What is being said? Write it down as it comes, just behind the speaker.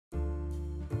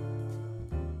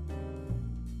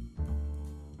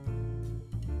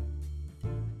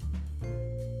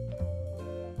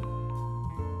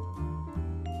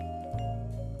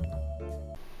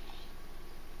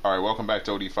Alright, welcome back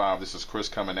to OD5. This is Chris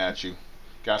coming at you.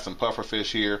 Got some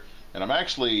pufferfish here, and I'm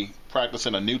actually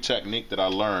practicing a new technique that I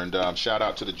learned. Shout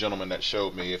out to the gentleman that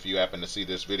showed me if you happen to see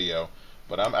this video.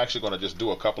 But I'm actually going to just do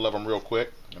a couple of them real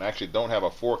quick. And I actually don't have a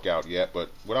fork out yet,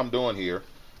 but what I'm doing here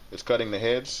is cutting the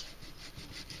heads,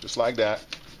 just like that.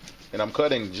 And I'm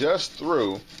cutting just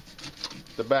through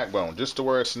the backbone, just to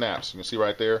where it snaps. You can see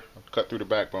right there, I cut through the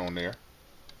backbone there.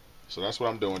 So that's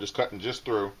what I'm doing, just cutting just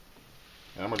through.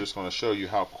 And I'm just going to show you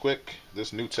how quick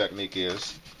this new technique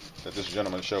is that this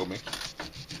gentleman showed me.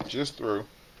 Just through.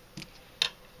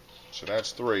 So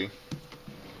that's 3.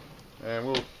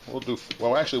 And we'll do,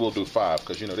 well, actually we'll do 5,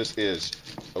 because you know this is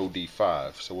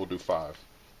OD5, so we'll do 5.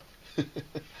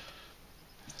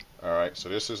 Alright, so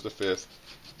this is the 5th.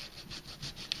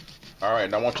 Alright,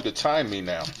 now I want you to time me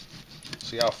now.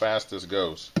 See how fast this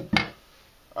goes.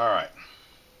 Alright,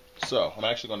 so I'm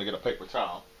actually going to get a paper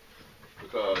towel,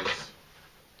 because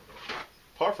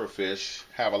pufferfish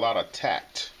have a lot of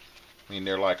tact. I mean,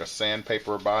 they're like a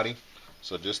sandpaper body.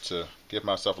 So just to give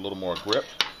myself a little more grip.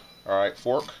 Alright,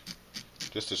 fork.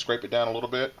 Just to scrape it down a little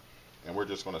bit. And we're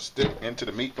just going to stick into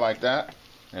the meat like that.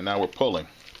 And now we're pulling.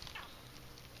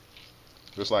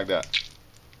 Just like that.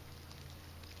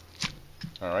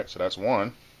 Alright, so that's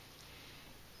 1.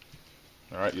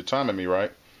 Alright, you're timing me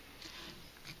right.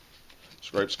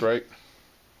 Scrape, scrape.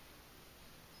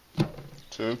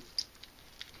 2.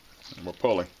 And we're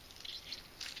pulling.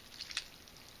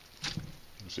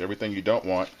 You see, everything you don't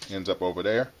want ends up over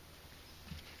there.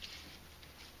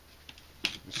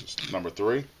 This is number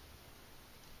 3.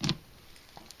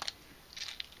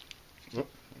 Oop,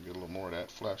 get a little more of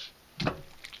that flesh.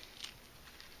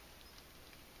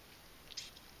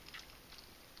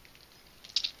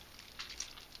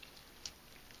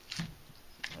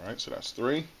 Alright, so that's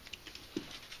 3.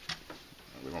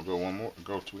 We're gonna go one more.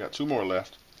 We got 2 more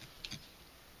left.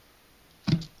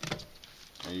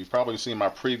 And you've probably seen my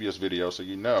previous video, so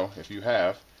you know, if you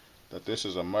have, that this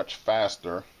is a much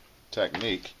faster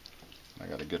technique. I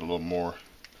got to get a little more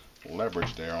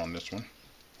leverage there on this one.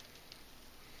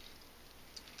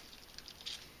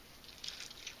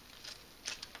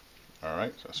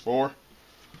 Alright, so that's 4.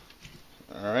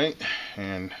 Alright,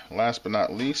 and last but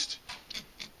not least,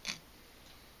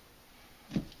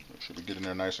 make sure we get in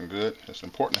there nice and good. It's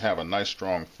important to have a nice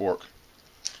strong fork.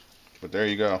 But there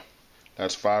you go.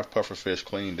 That's 5 pufferfish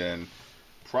cleaned in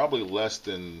probably less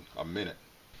than a minute.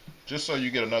 Just so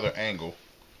you get another angle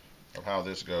of how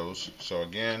this goes. So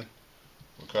again,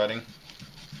 we're cutting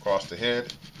across the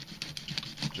head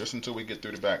just until we get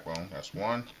through the backbone. That's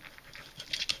 1.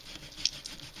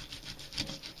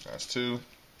 That's 2.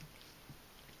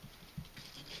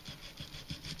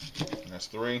 That's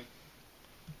 3.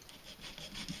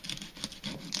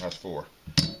 That's 4.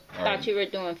 I thought you were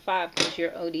doing 5 because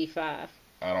you're OD5.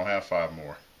 I don't have 5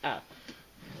 more. Oh.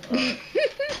 Alright.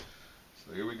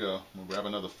 So here we go. We'll grab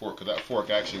another fork, because that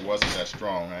fork actually wasn't that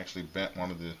strong. I actually bent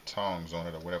one of the tongs on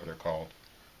it, or whatever they're called.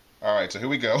 Alright, so here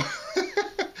we go.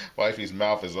 Wifey's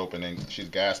mouth is opening. She's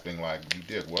gasping like, you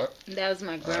did what? That was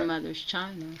my grandmother's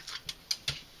china.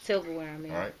 Silverware, I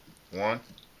mean. Alright, 1.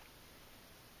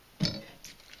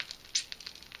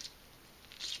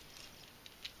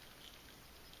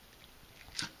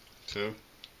 2.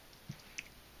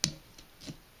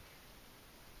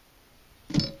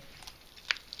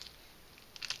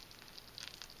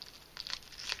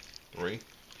 3.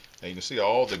 Now you can see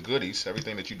all the goodies,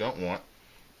 everything that you don't want,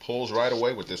 pulls right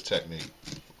away with this technique.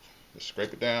 Just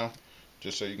scrape it down,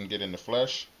 just so you can get in the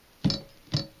flesh.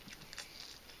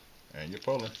 And you're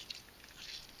pulling.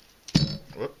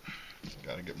 Whoop.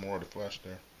 Got to get more of the flesh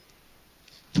there.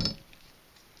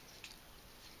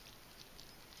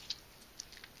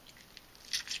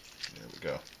 There we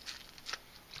go.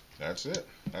 That's it.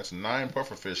 That's 9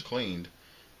 pufferfish cleaned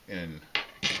in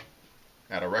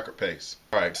at a record pace.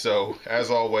 Alright, so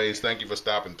as always, thank you for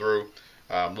stopping through.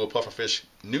 Little pufferfish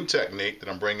new technique that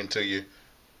I'm bringing to you.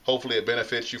 Hopefully it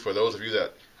benefits you for those of you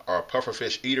that are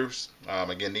pufferfish eaters.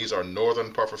 Again, these are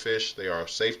northern pufferfish. They are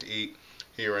safe to eat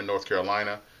here in North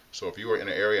Carolina. So if you are in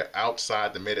an area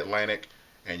outside the mid-Atlantic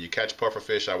and you catch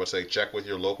pufferfish, I would say check with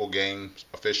your local game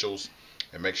officials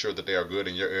and make sure that they are good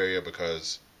in your area,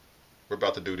 because we're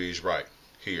about to do these right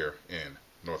here in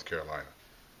North Carolina.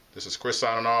 This is Chris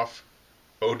signing off.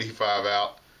 OD5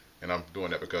 out, and I'm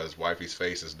doing that because wifey's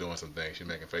face is doing some things. She's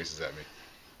making faces at me.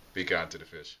 Be kind to the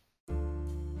fish.